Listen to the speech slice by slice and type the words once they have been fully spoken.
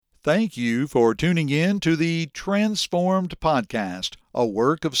Thank you for tuning in to the Transformed Podcast, a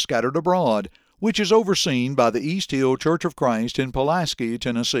work of Scattered Abroad, which is overseen by the East Hill Church of Christ in Pulaski,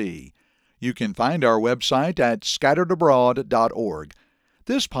 Tennessee. You can find our website at scatteredabroad.org.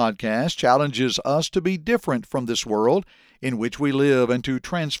 This podcast challenges us to be different from this world in which we live and to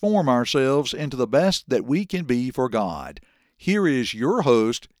transform ourselves into the best that we can be for God. Here is your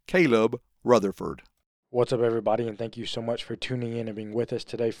host, Caleb Rutherford. What's up, everybody, and thank you so much for tuning in and being with us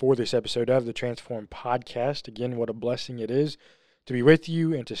today for this episode of the Transform Podcast. Again, what a blessing it is to be with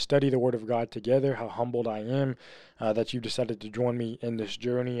you and to study the Word of God together. How humbled I am that you've decided to join me in this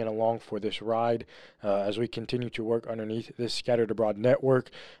journey and along for this ride as we continue to work underneath this Scattered Abroad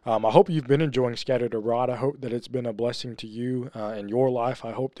network. I hope you've been enjoying Scattered Abroad. I hope that it's been a blessing to you in your life.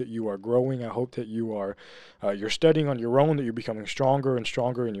 I hope that you are growing. I hope that you are you're studying on your own, that you're becoming stronger and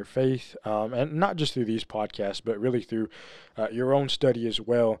stronger in your faith, and not just through these podcasts, but really through your own study as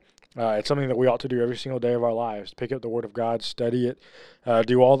well. It's something that we ought to do every single day of our lives. Pick up the Word of God, study it,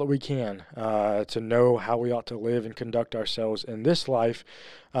 do all that we can to know how we ought to live and conduct ourselves in this life.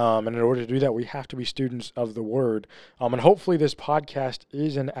 And in order to do that, we have to be students of the Word. And hopefully this podcast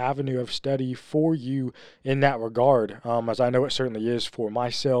is an avenue of study for you in that regard, as I know it certainly is for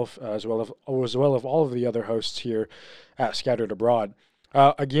myself, as well as all of the other hosts here at Scattered Abroad.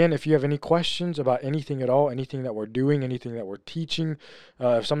 Again, if you have any questions about anything at all, anything that we're doing, anything that we're teaching,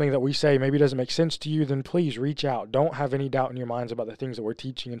 if something that we say maybe doesn't make sense to you, then please reach out. Don't have any doubt in your minds about the things that we're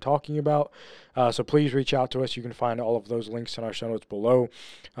teaching and talking about. So please reach out to us. You can find all of those links in our show notes below.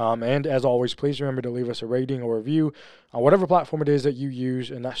 And as always, please remember to leave us a rating or review on whatever platform it is that you use,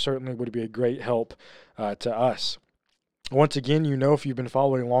 and that certainly would be a great help to us. Once again, if you've been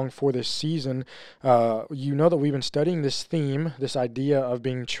following along for this season, you know that we've been studying this theme, this idea of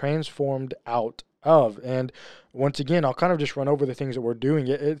being transformed out of. And once again, I'll kind of just run over the things that we're doing.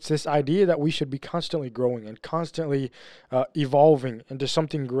 It's this idea that we should be constantly growing and constantly evolving into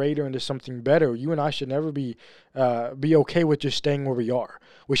something greater, into something better. You and I should never be okay with just staying where we are.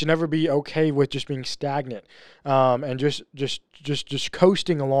 We should never be okay with just being stagnant and just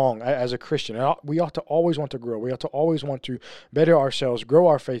coasting along as a Christian. We ought to always want to grow. We ought to always want to better ourselves, grow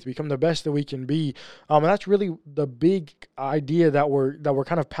our faith, become the best that we can be. And that's really the big idea that we're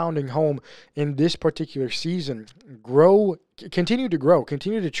kind of pounding home in this particular season. Continue to grow,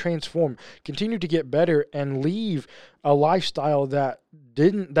 continue to transform, continue to get better, and leave a lifestyle that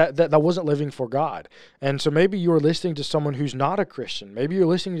wasn't living for God. And so maybe you're listening to someone who's not a Christian. Maybe you're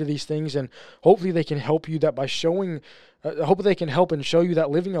listening to these things, and hopefully they can help you that by showing. Hopefully they can help and show you that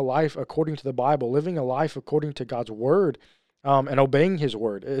living a life according to the Bible, living a life according to God's Word, and obeying His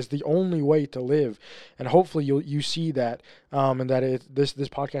Word is the only way to live. And hopefully you see that, and that this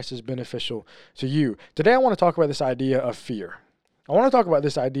podcast is beneficial to you. Today I want to talk about this idea of fear. I want to talk about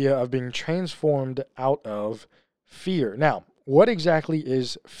this idea of being transformed out of fear. Now, what exactly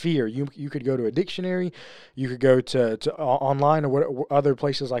is fear? You could go to a dictionary, you could go to online or other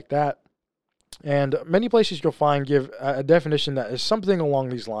places like that. And many places you'll find give a definition that is something along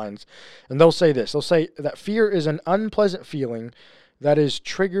these lines. And they'll say this. They'll say that fear is an unpleasant feeling that is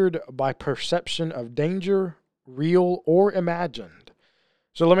triggered by perception of danger, real or imagined.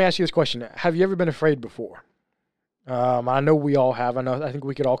 So let me ask you this question. Have you ever been afraid before? I know we all have. I think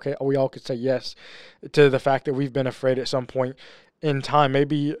we all could say yes to the fact that we've been afraid at some point in time.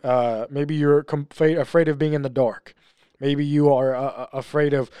 Maybe you're afraid of being in the dark. Maybe you are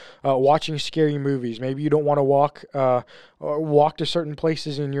afraid of watching scary movies. Maybe you don't want to walk to certain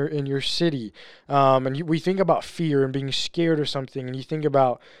places in your city. We think about fear and being scared or something, and you think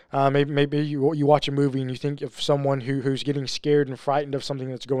about maybe you watch a movie and you think of someone who's getting scared and frightened of something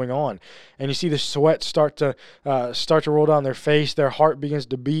that's going on, and you see the sweat start to roll down their face. Their heart begins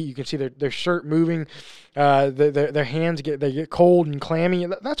to beat. You can see their shirt moving. Their hands get cold and clammy.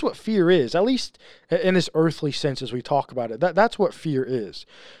 That's what fear is, at least in this earthly sense as we talk about it. That's what fear is.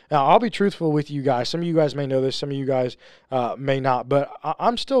 Now, I'll be truthful with you guys. Some of you guys may know this. Some of you guys may not. But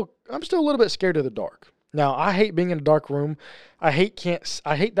I'm still a little bit scared of the dark. Now, I hate being in a dark room. I hate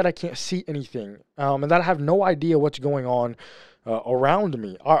that I can't see anything, and that I have no idea what's going on around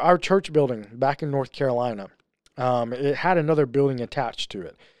me. Our church building back in North Carolina, it had another building attached to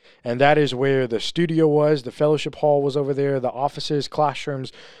it. And that is where the studio was, the fellowship hall was over there, the offices,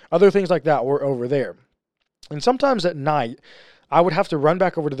 classrooms, other things like that were over there. And sometimes at night, I would have to run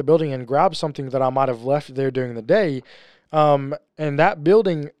back over to the building and grab something that I might have left there during the day. And that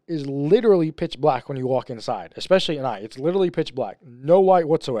building is literally pitch black when you walk inside, especially at night. It's literally pitch black, no light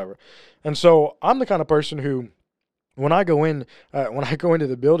whatsoever. And so I'm the kind of person who, when I go into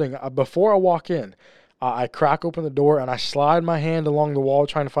the building, before I walk in, I crack open the door and I slide my hand along the wall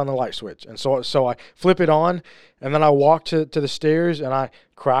trying to find the light switch. And so I flip it on, and then I walk to the stairs and I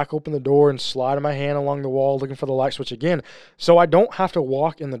crack open the door and slide my hand along the wall looking for the light switch again. So I don't have to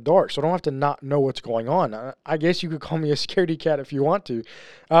walk in the dark. So I don't have to not know what's going on. I guess you could call me a scaredy cat if you want to.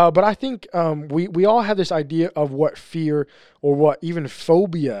 But I think we all have this idea of what fear or what even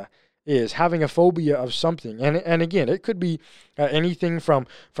phobia is, having a phobia of something. And again, it could be anything from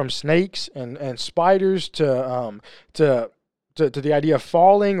snakes and spiders to the idea of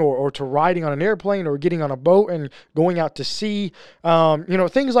falling or to riding on an airplane or getting on a boat and going out to sea,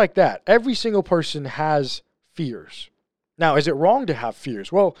 things like that. Every single person has fears. Now, is it wrong to have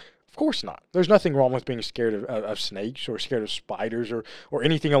fears? Well, of course not. There's nothing wrong with being scared of snakes or scared of spiders or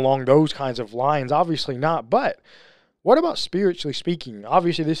anything along those kinds of lines. Obviously not. But what about spiritually speaking?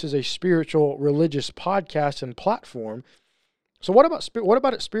 Obviously, this is a spiritual, religious podcast and platform. So what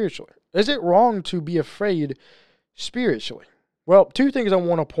about it spiritually? Is it wrong to be afraid spiritually? Well, two things I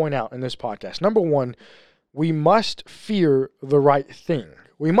want to point out in this podcast. Number one, we must fear the right thing.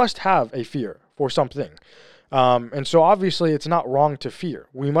 We must have a fear for something. And so obviously it's not wrong to fear.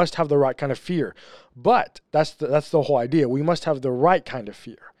 We must have the right kind of fear. But that's the whole idea. We must have the right kind of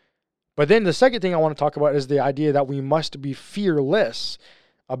fear. But then the second thing I want to talk about is the idea that we must be fearless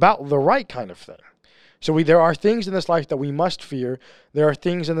about the right kind of thing. So there are things in this life that we must fear. There are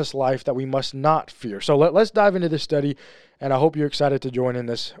things in this life that we must not fear. So let's dive into this study, and I hope you're excited to join in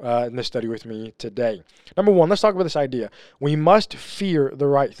this study with me today. Number one, let's talk about this idea. We must fear the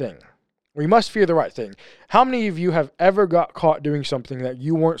right thing. We must fear the right thing. How many of you have ever got caught doing something that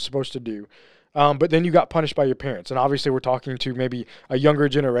you weren't supposed to do, but then you got punished by your parents? And obviously we're talking to maybe a younger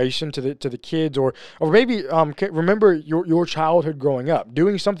generation, to the kids, or maybe remember your childhood growing up,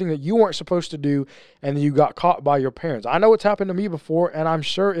 doing something that you weren't supposed to do, and you got caught by your parents. I know it's happened to me before, and I'm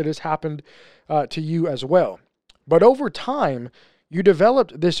sure it has happened to you as well. But over time, you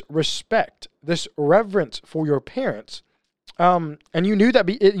developed this respect, this reverence for your parents. And you knew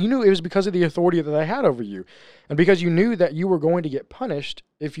you knew it was because of the authority that they had over you, and because you knew that you were going to get punished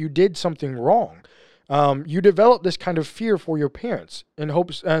if you did something wrong. You developed this kind of fear for your parents in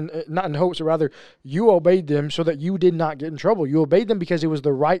hopes, and not in hopes, or rather, you obeyed them so that you did not get in trouble. You obeyed them because it was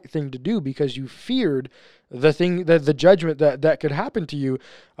the right thing to do, because you feared the judgment that could happen to you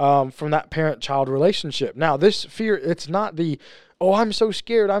from that parent-child relationship. Now, this fear, it's not the "oh, I'm so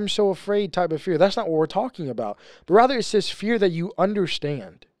scared, I'm so afraid" type of fear. That's not what we're talking about. But rather, it's this fear that you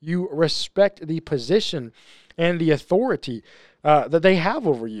understand. You respect the position and the authority that they have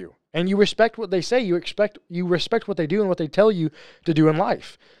over you. And you respect what they say. You respect what they do and what they tell you to do in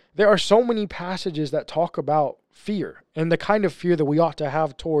life. There are so many passages that talk about fear and the kind of fear that we ought to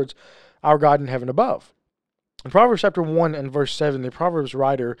have towards our God in heaven above. In Proverbs chapter 1 and verse 7, the Proverbs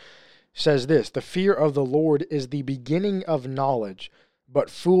writer says this: "The fear of the Lord is the beginning of knowledge, but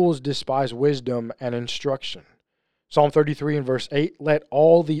fools despise wisdom and instruction." Psalm 33 and verse 8, "Let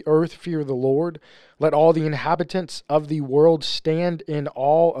all the earth fear the Lord. Let all the inhabitants of the world stand in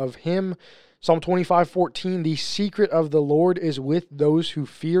awe of him." Psalm 25:14, "The secret of the Lord is with those who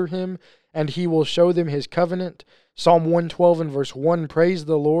fear him, and he will show them his covenant." Psalm 112 and verse 1, "Praise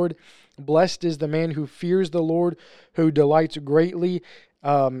the Lord. Blessed is the man who fears the Lord, who delights greatly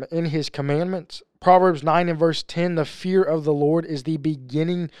in his commandments." Proverbs 9 and verse 10, "The fear of the Lord is the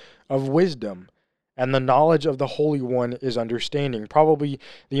beginning of wisdom, and the knowledge of the Holy One is understanding." Probably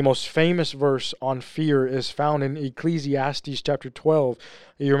the most famous verse on fear is found in Ecclesiastes chapter 12.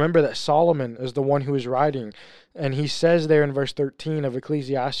 You remember that Solomon is the one who is writing, and he says there in verse 13 of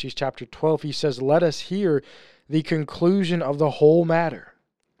Ecclesiastes chapter 12, he says, "Let us hear the conclusion of the whole matter.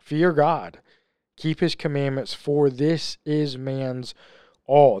 Fear God, keep his commandments, for this is man's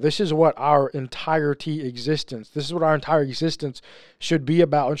all." This is what our entire existence should be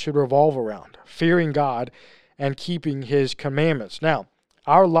about and should revolve around: fearing God and keeping his commandments. Now,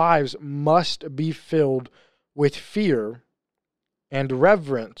 our lives must be filled with fear and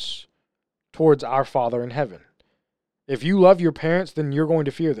reverence towards our Father in heaven. If you love your parents, then you're going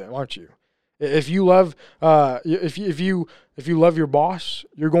to fear them, aren't you? If you love if you love your boss,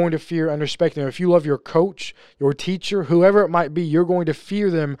 you're going to fear and respect them. If you love your coach, your teacher, whoever it might be, you're going to fear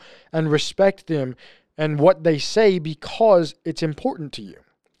them and respect them and what they say, because it's important to you.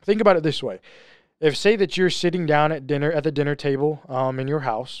 Think about it this way. If, say that you're sitting down at the dinner table in your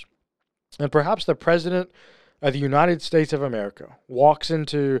house, and perhaps the president of the United States of America walks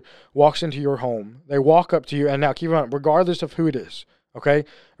into your home. They walk up to you, and now keep in mind, regardless of who it is, okay?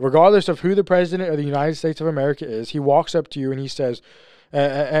 Regardless of who the president of the United States of America is, he walks up to you and he says,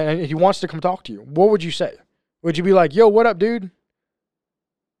 and he wants to come talk to you. What would you say? Would you be like, "Yo, what up, dude?"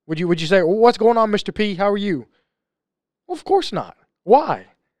 Would you say, well, what's going on, Mr. P? How are you? Well, of course not. Why?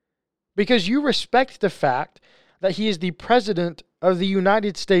 Because you respect the fact that he is the President of the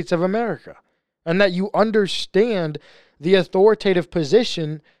United States of America, and that you understand the authoritative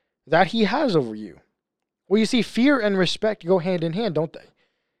position that he has over you. Well, you see, fear and respect go hand in hand, don't they?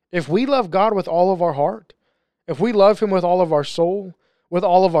 If we love God with all of our heart, if we love him with all of our soul, with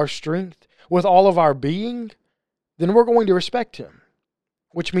all of our strength, with all of our being, then we're going to respect him,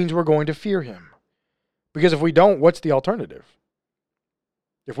 which means we're going to fear him. Because if we don't, what's the alternative?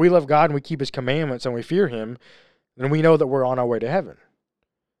 If we love God and we keep his commandments and we fear him, then we know that we're on our way to heaven.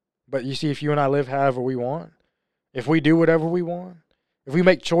 But you see, if you and I live however we want, if we do whatever we want, if we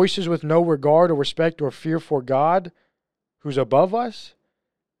make choices with no regard or respect or fear for God, who's above us,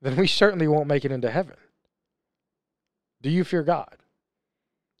 then we certainly won't make it into heaven. Do you fear God?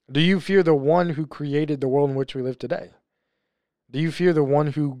 Do you fear the one who created the world in which we live today? Do you fear the one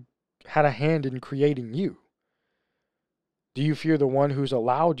who had a hand in creating you? Do you fear the one who's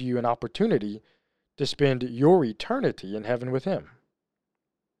allowed you an opportunity to spend your eternity in heaven with him?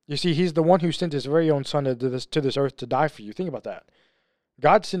 You see, he's the one who sent his very own son to this earth to die for you. Think about that.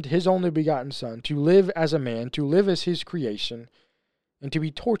 God sent his only begotten son to live as a man, to live as his creation, and to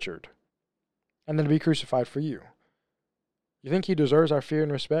be tortured, and then to be crucified for you. You think he deserves our fear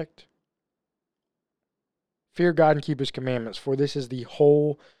and respect? Fear God and keep his commandments, for this is the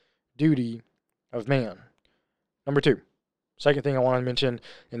whole duty of man. Number 2, second thing I want to mention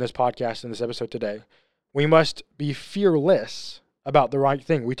in this podcast, in this episode today, we must be fearless about the right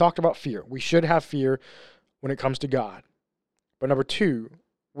thing. We talked about fear. We should have fear when it comes to God. But number 2,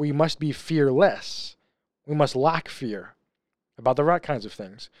 we must be fearless. We must lack fear about the right kinds of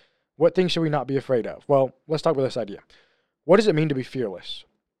things. What things should we not be afraid of? Well, let's talk about this idea. What does it mean to be fearless?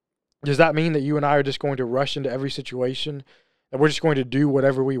 Does that mean that you and I are just going to rush into every situation, that we're just going to do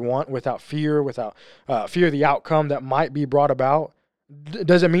whatever we want without fear, without fear of the outcome that might be brought about?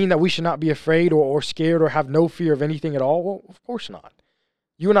 Does it mean that we should not be afraid or scared or have no fear of anything at all? Well, of course not.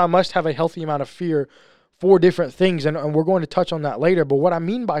 You and I must have a healthy amount of fear for different things, and we're going to touch on that later. But what I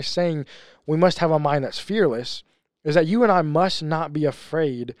mean by saying we must have a mind that's fearless is that you and I must not be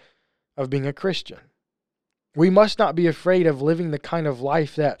afraid of being a Christian. We must not be afraid of living the kind of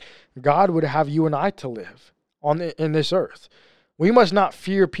life that God would have you and I to live in this earth. We must not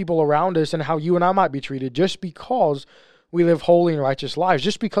fear people around us and how you and I might be treated just because we live holy and righteous lives.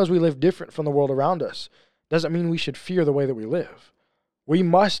 Just because we live different from the world around us doesn't mean we should fear the way that we live. We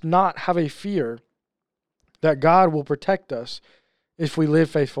must not have a fear that God will protect us if we live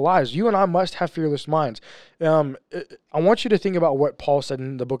faithful lives. You and I must have fearless minds. I want you to think about what Paul said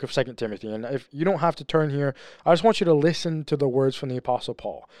in the book of 2 Timothy. And if you don't have to turn here, I just want you to listen to the words from the Apostle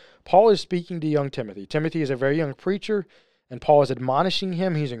Paul. Paul is speaking to young Timothy. Timothy is a very young preacher, and Paul is admonishing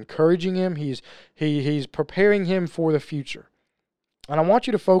him. He's encouraging him. He's preparing him for the future. And I want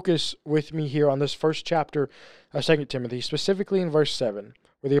you to focus with me here on this first chapter of 2 Timothy, specifically in verse 7,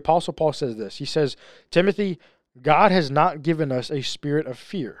 where the Apostle Paul says this. He says, Timothy, God has not given us a spirit of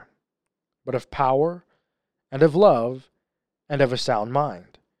fear, but of power and of love and of a sound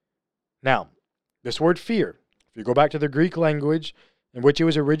mind. Now, this word fear, if you go back to the Greek language in which it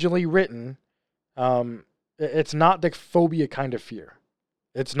was originally written, it's not the phobia kind of fear.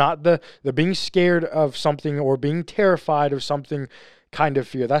 It's not the being scared of something or being terrified of something kind of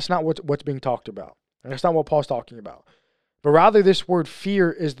fear. That's not what's being talked about. And that's not what Paul's talking about. But rather, this word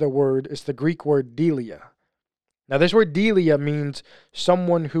fear it's the Greek word delia. Now, this word delia means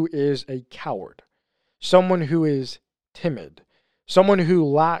someone who is a coward, someone who is timid, someone who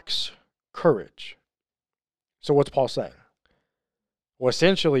lacks courage. So what's Paul saying? Well,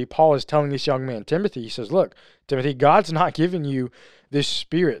 essentially, Paul is telling this young man, Timothy, he says, look, Timothy, God's not giving you this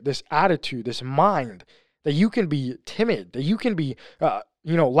spirit, this attitude, this mind that you can be timid, that you can be,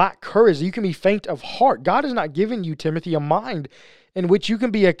 lack courage, that you can be faint of heart. God has not given you, Timothy, a mind in which you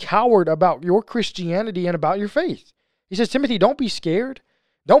can be a coward about your Christianity and about your faith. He says, Timothy, don't be scared.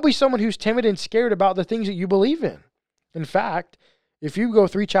 Don't be someone who's timid and scared about the things that you believe in. In fact, if you go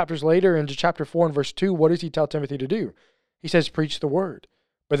 3 chapters later into chapter 4 and verse 2, what does he tell Timothy to do? He says, preach the word.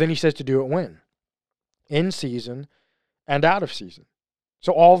 But then he says to do it when? In season and out of season.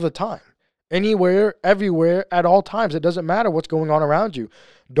 So all the time. Anywhere, everywhere, at all times. It doesn't matter what's going on around you.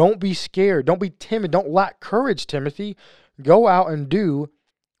 Don't be scared. Don't be timid. Don't lack courage, Timothy. Go out and do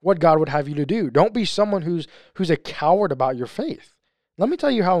what God would have you to do. Don't be someone who's a coward about your faith. Let me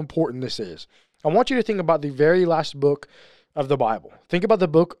tell you how important this is. I want you to think about the very last book of the Bible. Think about the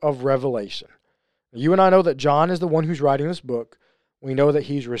book of Revelation. You and I know that John is the one who's writing this book. We know that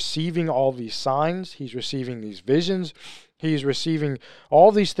he's receiving all these signs. He's receiving these visions. He's receiving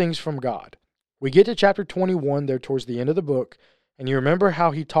all these things from God. We get to chapter 21 there towards the end of the book, and you remember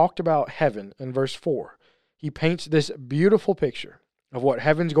how he talked about heaven in verse 4. He paints this beautiful picture of what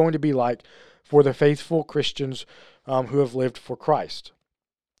heaven's going to be like for the faithful Christians who have lived for Christ.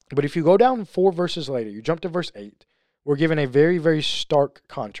 But if you go down 4 verses later, you jump to verse 8, we're given a very, very stark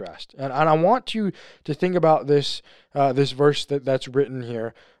contrast. And I want you to think about this verse that's written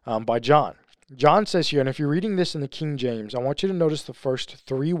here by John. John says here, and if you're reading this in the King James, I want you to notice the first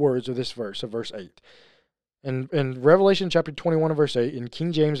 3 words of this verse, of verse 8. In Revelation chapter 21 and verse 8, in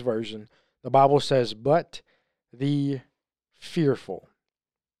King James Version, the Bible says, but the fearful.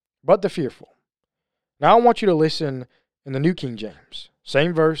 But the fearful. Now I want you to listen in the New King James.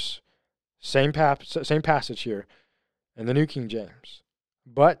 Same verse, same passage here in the New King James.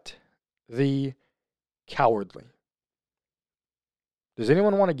 But the cowardly. Does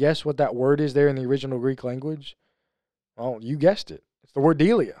anyone want to guess what that word is there in the original Greek language? Well, you guessed it. It's the word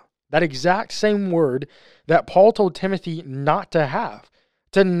delia. That exact same word that Paul told Timothy not to have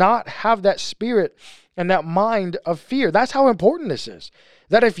that spirit and that mind of fear. That's how important this is.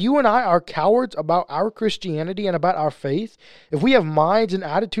 That if you and I are cowards about our Christianity and about our faith, if we have minds and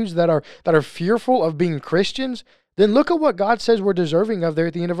attitudes that are fearful of being Christians, then look at what God says we're deserving of there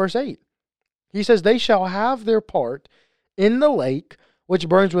at the end of verse 8. He says, they shall have their part in the lake which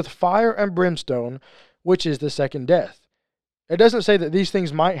burns with fire and brimstone, which is the second death. It doesn't say that these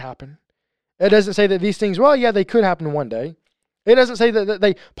things might happen. It doesn't say that these things, well, yeah, they could happen one day. It doesn't say that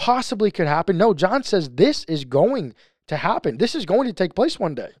they possibly could happen. No, John says this is going to happen. This is going to take place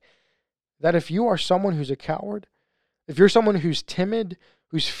one day. That if you are someone who's a coward, if you're someone who's timid,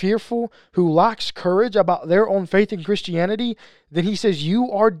 who's fearful, who lacks courage about their own faith in Christianity, then he says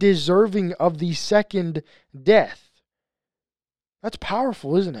you are deserving of the second death. That's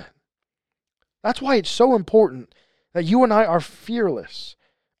powerful, isn't it? That's why it's so important that you and I are fearless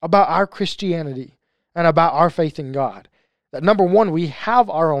about our Christianity and about our faith in God. That number one, we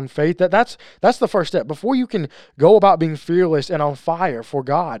have our own faith. That's the first step. Before you can go about being fearless and on fire for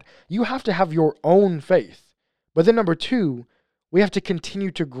God, you have to have your own faith. But then number two, we have to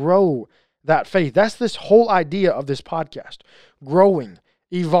continue to grow that faith. That's this whole idea of this podcast. Growing,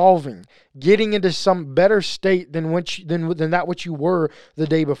 evolving, getting into some better state than that which you were the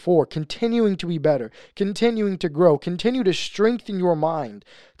day before, continuing to be better, continuing to grow, continue to strengthen your mind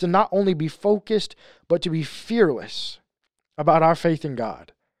to not only be focused, but to be fearless about our faith in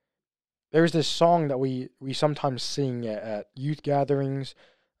God. There's this song that we sometimes sing at youth gatherings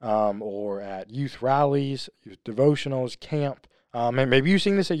or at youth rallies, youth devotionals, camp. And maybe you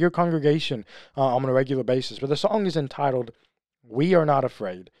sing this at your congregation on a regular basis, but the song is entitled, We Are Not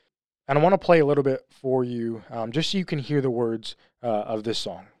Afraid. And I want to play a little bit for you just so you can hear the words of this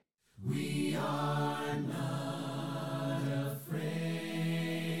song. We are not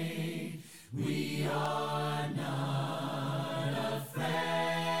afraid. We are not afraid.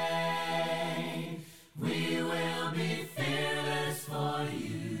 We will be fearless for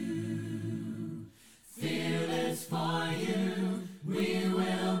you. Fearless for you. We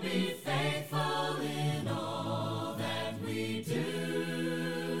will be faithful in all that we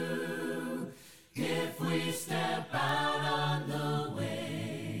do. If we step out on the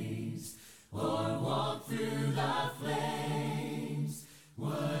ways or walk through the flames,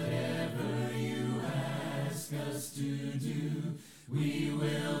 whatever you ask us to do, we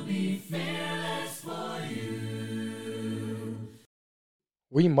will be fearless for you.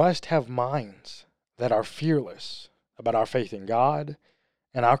 We must have minds that are fearless about our faith in God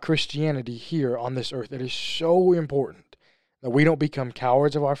and our Christianity here on this earth. It is so important that we don't become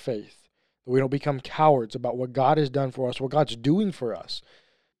cowards of our faith, that we don't become cowards about what God has done for us, what God's doing for us.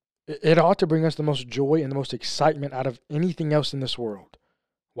 It ought to bring us the most joy and the most excitement out of anything else in this world.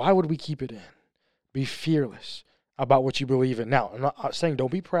 Why would we keep it in? Be fearless about what you believe in. Now, I'm not saying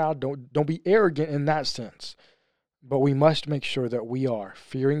don't be proud, don't be arrogant in that sense, but we must make sure that we are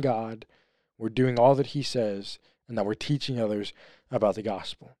fearing God, we're doing all that He says, and that we're teaching others about the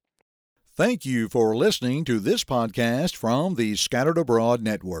gospel. Thank you for listening to this podcast from the Scattered Abroad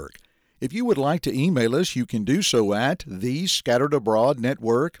Network. If you would like to email us, you can do so at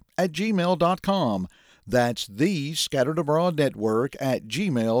thescatteredabroadnetwork@gmail.com. That's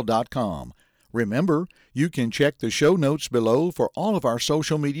thescatteredabroadnetwork@gmail.com. Remember, you can check the show notes below for all of our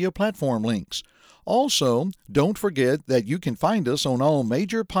social media platform links. Also, don't forget that you can find us on all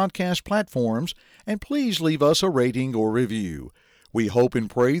major podcast platforms, and please leave us a rating or review. We hope and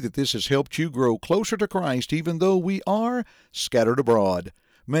pray that this has helped you grow closer to Christ even though we are scattered abroad.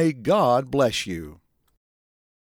 May God bless you.